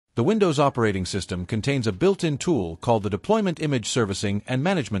The Windows operating system contains a built-in tool called the Deployment Image Servicing and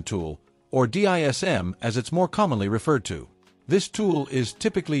Management Tool, or DISM as it's more commonly referred to. This tool is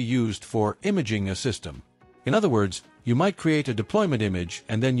typically used for imaging a system. In other words, you might create a deployment image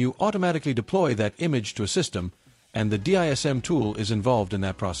and then you automatically deploy that image to a system, and the DISM tool is involved in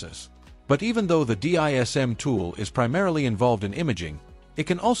that process. But even though the DISM tool is primarily involved in imaging, it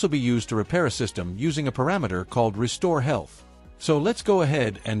can also be used to repair a system using a parameter called Restore Health. So let's go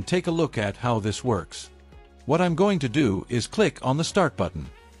ahead and take a look at how this works. What I'm going to do is click on the Start button.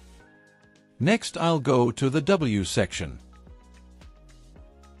 Next, I'll go to the W section.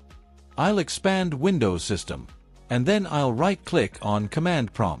 I'll expand Windows System, and then I'll right-click on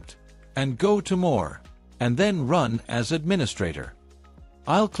Command Prompt, and go to More, and then Run as Administrator.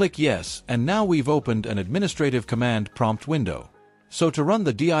 I'll click Yes, and now we've opened an administrative command prompt window. So to run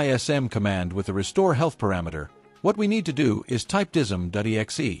the DISM command with the Restore Health parameter, what we need to do is type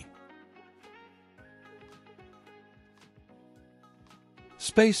dism.exe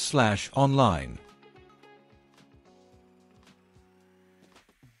 /online.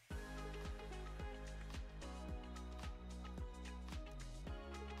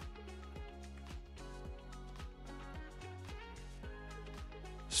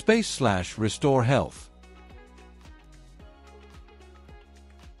 /restore health.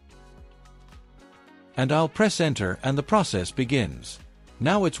 And I'll press Enter and the process begins.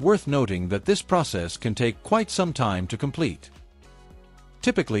 Now it's worth noting that this process can take quite some time to complete.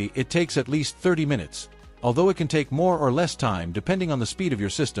 Typically, it takes at least 30 minutes, although it can take more or less time depending on the speed of your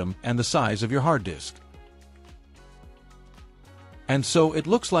system and the size of your hard disk. And so it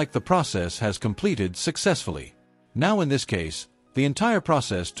looks like the process has completed successfully. Now in this case, the entire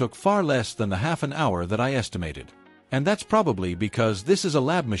process took far less than the half an hour that I estimated. And that's probably because this is a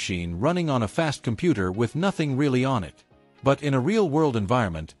lab machine running on a fast computer with nothing really on it. But in a real-world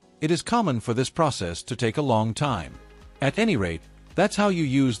environment, it is common for this process to take a long time. At any rate, that's how you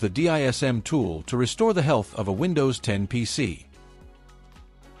use the DISM tool to restore the health of a Windows 10 PC.